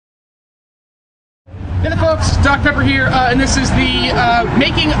Hey folks, Doc Pepper here, and this is the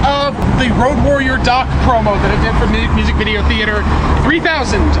making of the Road Warrior Doc promo that I did for Music Video Theater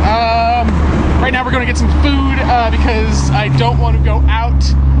 3000. Right now we're going to get some food because I don't want to go out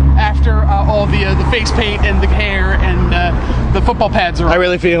after all the face paint and the hair and the football pads are on. I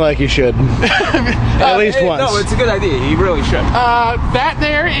really feel like you should. At least once. No, it's a good idea. You really should. That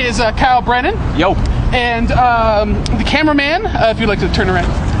there is Kyle Brennan. Yo. And the cameraman, if you'd like to turn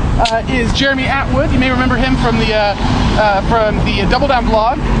around, is Jeremy Atwood. You may remember him from the Double Down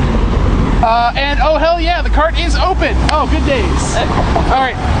vlog. And oh hell yeah, the cart is open. Oh, good days. All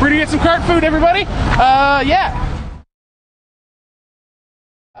right, we're gonna get some cart food, everybody. Yeah.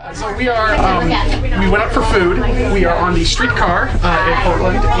 So we are, we went out for food. We are on the streetcar in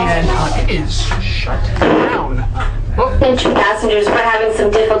Portland, and it is shut down. Attention passengers, we're having some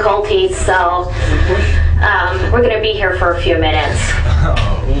difficulties, so we're going to be here for a few minutes.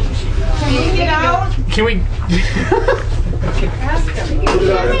 Can we get out? Can we? Okay,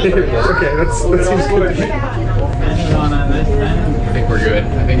 that seems good. I think we're good.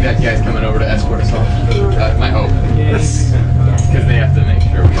 I think that guy's coming over to escort us off. That's my hope. Because they have to make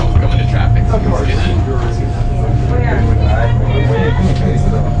sure we don't go into traffic. So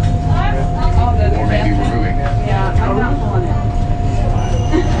or maybe we're moving.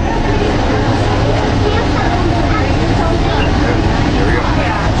 Here we go.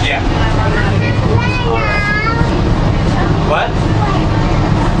 Yeah. What?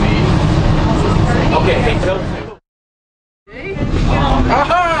 Me. Okay, hey Phil.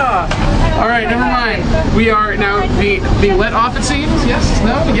 Aha! All right, never mind. We are now being let off, it seems. Yes?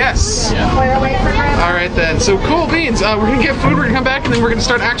 No? Yes. Yeah. All right then. So cool beans. We're gonna get food. We're gonna come back, and then we're gonna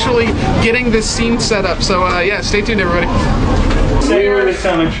start actually getting this scene set up. So yeah, stay tuned, everybody. We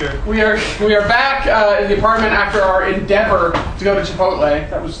are back in the apartment after our endeavor to go to Chipotle.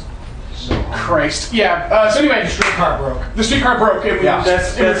 That was Christ. Yeah. So anyway, The streetcar broke. the streetcar broke, and we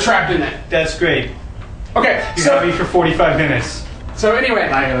were trapped in it. That's great. Okay. You So got me for 45 minutes. So anyway,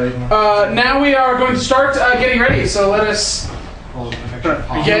 now we are going to start getting ready. So let us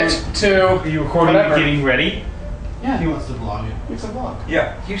get to. Are you recording whatever. getting ready? Yeah. He wants to vlog it. It's a vlog.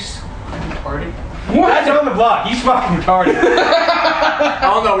 Yeah. You retarded. What? That's on the block. He's fucking retarded.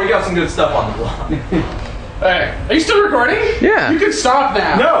 Oh no, we got some good stuff on the blog. Alright, are you still recording? Yeah. You can stop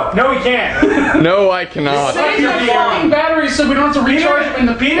now. No, we can't. No, I cannot. Save your fucking batteries so we don't have to recharge them in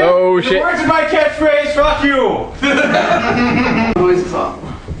the Peter, Oh, the shit. words of my catchphrase, fuck you. noise is off.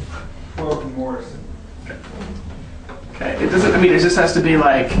 Okay, it doesn't, I mean, it just has to be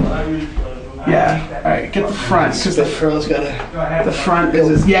like, yeah. Alright, get the front. Because the furlow's gotta, the front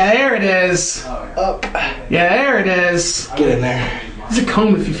is, yeah, there it is. Up. Yeah, there it is. Get in there. Use a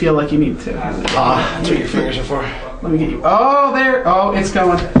comb if you feel like you need to. That's what your fingers are for. Let me get you. Oh, there. Oh, it's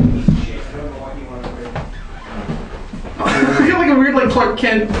going. I feel like a weird, like Clark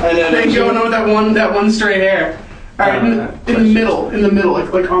Kent thing going on with that one straight hair. All right, in the middle,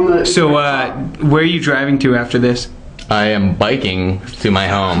 like on the. So, where are you driving to after this? I am biking to my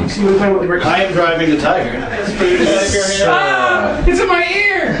home. I am driving the Tiger. Ah, it's in my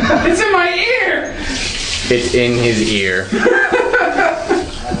ear. It's in my ear. It's in his ear.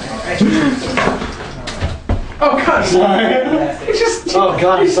 Oh God! Sorry. It's just. Oh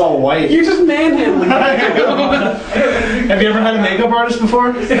God, he's all white. You're just manhandling. Have you ever had a makeup artist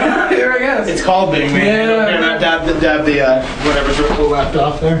before? Here I guess. It's called being manhandled. Yeah. Dab the whatever's left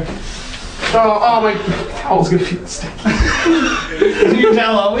off there. Oh my towel's gonna feel sticky. Is your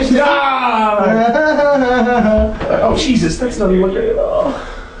towel always? Ah! Oh Jesus, that's not even good at all.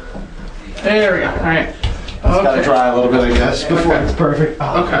 There we go. All right. It's gotta dry a little bit, I guess, before it's perfect.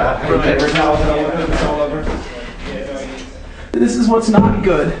 Oh, Okay. paper towel all over. This is what's not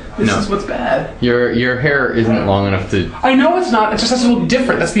good. This No. is what's bad. Your hair isn't long enough to. I know it's not. It just has to look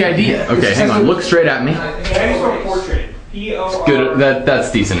different. That's the idea. Okay, hang on. Look straight at me. Good.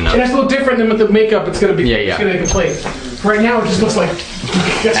 That's decent enough. It has to look different than with the makeup. It's gonna be. Yeah, yeah. It's gonna complete. Right now, it just looks like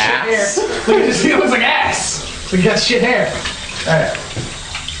you got Ass. shit hair. Look, it looks like ass. You got shit hair. All right.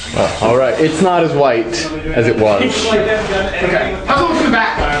 All right. It's not as white as it was. Okay. How's it look from the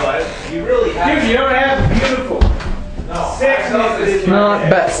back? You really have. You don't have beautiful. Sexy. Not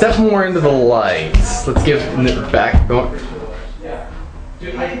bad. Step more into the lights. Let's give it back. There we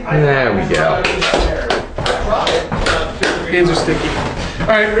go. Hands are sticky. All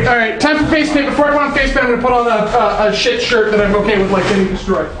right. Time for face paint. Before I go on face paint, I'm gonna put on a shit shirt that I'm okay with, like getting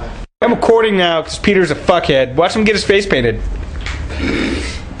destroyed. I'm recording now because Peter's a fuckhead. Watch him get his face painted.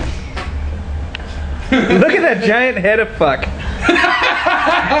 Look at that giant head of fuck.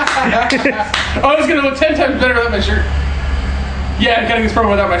 Oh, it's gonna look 10 times better without my shirt. Yeah, I'm getting this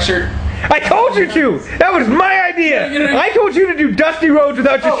promo without my shirt. I told you to! That was my idea! I told you to do dusty roads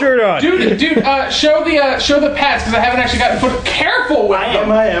without your shirt on! Dude, show the pads, because I haven't actually gotten foot. Careful with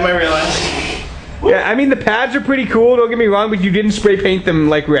them! I realize. Yeah, I mean, the pads are pretty cool, don't get me wrong, but you didn't spray paint them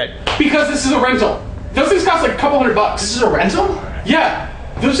like red. Because this is a rental. Those things cost like a couple $100. This is a rental? Yeah.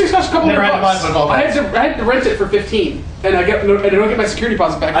 Those things cost a couple Never $100. had to buy them all I had to rent it for 15, and I don't get my security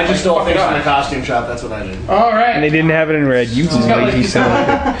deposit back. I just stole Fuck things it from up. a costume shop, that's what I did. Alright. And they didn't have it in red. You lazy son of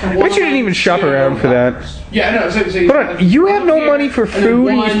a... I bet you didn't even shop around for that. Yeah, no. So Hold on, you have no money for food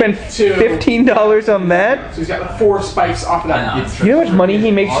and you spent $15 on that? So he's got like 4 spikes off of that. You know how much money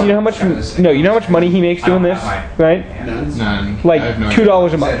he makes? You know how much? No, you know how much money he makes doing this, right? None. Like I have no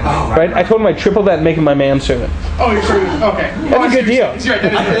 $2 a month, right? I told him I'd triple that and make him my manservant. Oh, you're sorry. Okay. That's a good deal. He's right.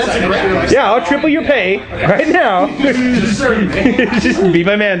 That's a great deal. Yeah, I'll triple your pay right now. Just be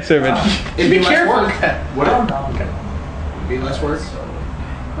my manservant. It'd be Be less careful work. with that. What? It'd be less work.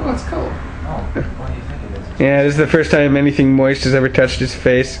 Oh, it's cold. Yeah, this is the first time anything moist has ever touched his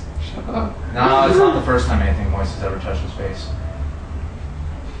face. No, it's not the first time anything moist has ever touched his face.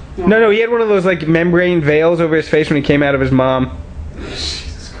 No, he had one of those like membrane veils over his face when he came out of his mom.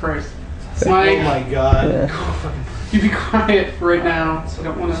 Jesus Christ. Oh Mike, my god. you be quiet right now. I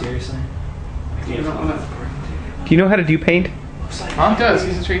don't want to. Seriously? I don't want to. Do you know how to do paint? He does.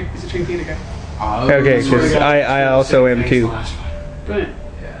 He's a trained theater guy. Okay, because I also am too. Brilliant.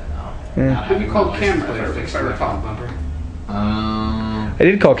 Yeah. Have you called camera if I recall? I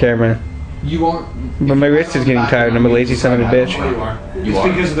did call camera, You won't. but my wrist is getting tired and I'm a lazy son of a bitch. You are. It's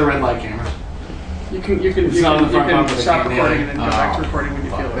because of the red light camera. You can It's not on the front bumper, they stop can't recording hear and then go back to recording when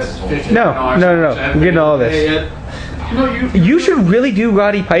you feel this. No, I'm getting all of this. No, you. You should really do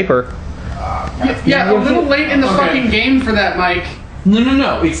Roddy Piper. Yeah, a little late in the fucking game for that, Mike.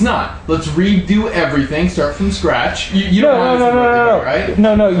 No, it's not. Let's redo everything, start from scratch. You don't want to right?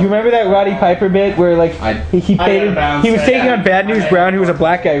 No, you remember that Roddy Piper bit where like he painted, he was taking on Bad News Brown, who was a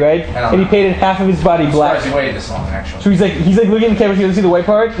black guy, right? And he painted half of his body black. He waited this long, actually. So he's like looking at the camera, he doesn't see the white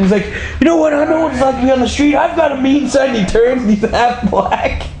part, and he's like, you know what? I know what it's like to be on the street. I've got a mean side, and he turns and he's half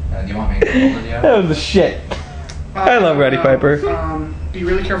black. Do you want me to hold it yet? That was the shit. I love Roddy Piper. Be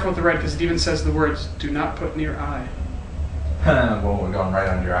really careful with the red because it even says the words "do not put near eye." Well, we're going right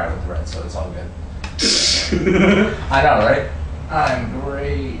under your eye with the red, so it's all good. I know, right? I'm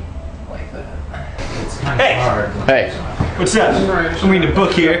great like that. It's kind of hard. Hey. What's up? I'm reading a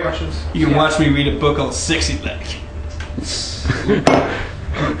book here. Brushes. You can watch me read a book called Sexy Like.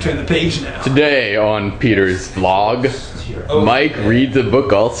 Turn the page now. Today on Peter's vlog, Mike reads a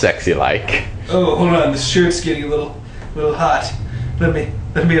book all sexy like. Oh, hold on. The shirt's getting a little hot. Let me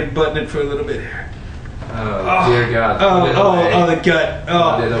unbutton it for a little bit here. Oh, dear God. Oh, the gut.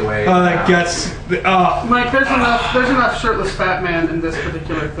 Oh, Put it away. Oh, that gut's. Oh. Mike, there's enough shirtless fat man in this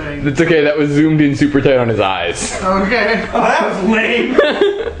particular thing. It's okay, that was zoomed in super tight on his eyes. Okay. Oh, that was lame.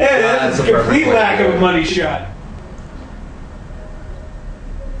 That's a complete lack of a money shot.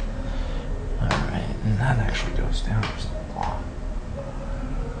 Alright, and that actually goes down just a lot.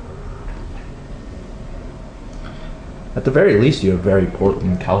 At the very least, you have very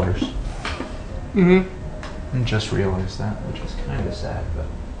Portland colors. Mm-hmm. And just realized that, which is kind of sad, but.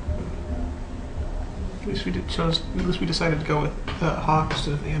 At least we decided to go with the hawk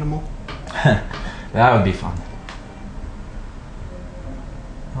instead of the animal. That would be fun.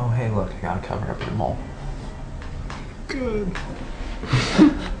 Oh, hey, look, I gotta cover up your mole. Good.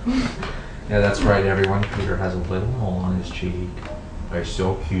 Yeah, that's right, everyone. Peter has a little mole on his cheek. They're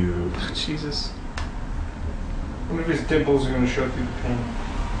so cute. Jesus. I wonder if his dimples are going to show through the paint.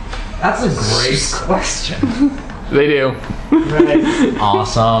 That's a great question. They do. Right.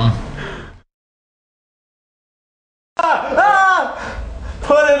 Awesome.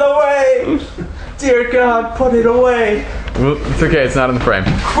 Put it away! Dear God, put it away! It's okay, it's not in the frame.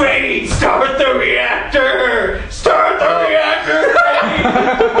 Wait! Start the reactor! Start the reactor!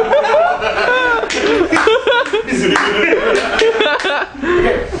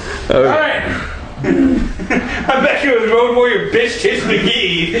 Alright! I bet you it was Road Warrior Bitch Tits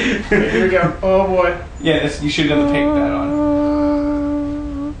McGee! Here we go. Oh boy. Yeah, you should have done the paint with that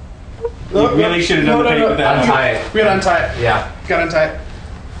on. You really should have done the paint with that on. Untie it. We gotta untie it. Yeah. Gotta untie it.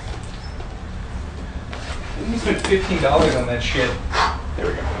 You spent $15 on that shit. There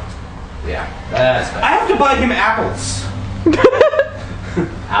we go. Yeah. That's I have to buy him apples.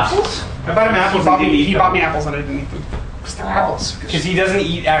 apples? I bought him apples and didn't eat He them. bought me apples and I didn't eat them. Because they're apples. Because he doesn't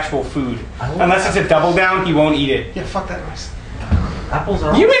eat actual food. Unless it's a double down, he won't eat it. Yeah, fuck that noise. Apples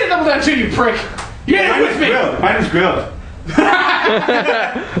are. You made it double down too, you prick. You made it with me. Mine was grilled.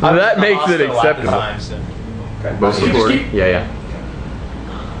 That makes it acceptable. Both You just recording? keep- Yeah.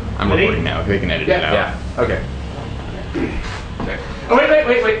 I'm recording now. They can edit it out. Yeah. Okay. Oh,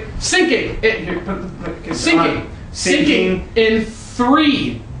 wait. Sinking. Sinking. Sinking in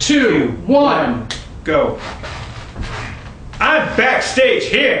 3, 2, 1. Go. I'm backstage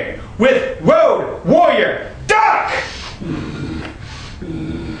here with Road Warrior Doc!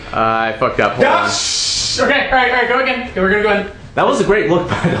 I fucked up. Hold on. Okay, alright, go again. We're gonna go in. That was a great look,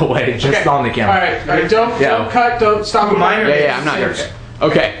 by the way, just on the camera. Alright, don't cut, don't stop. Yeah, I'm not here.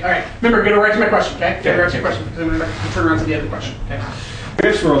 Okay. Alright, remember, go right to my question, okay? Go right to your question, because I'm going to turn around to the other question, okay?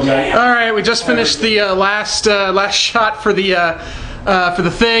 Alright, we just finished the last shot for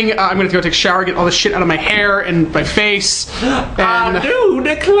the thing. I'm gonna go take a shower, get all this shit out of my hair and my face. And, I do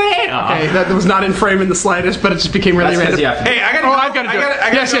declare. Okay, that was not in frame in the slightest, but it just became really random. Hey, I gotta go. I've got to do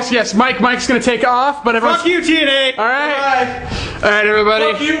it. Yes. Mike's gonna take off, but everyone's... Fuck you, TNA! Alright. Alright,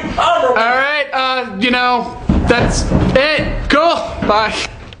 everybody. Fuck you, Alright, that's it. Cool. Bye.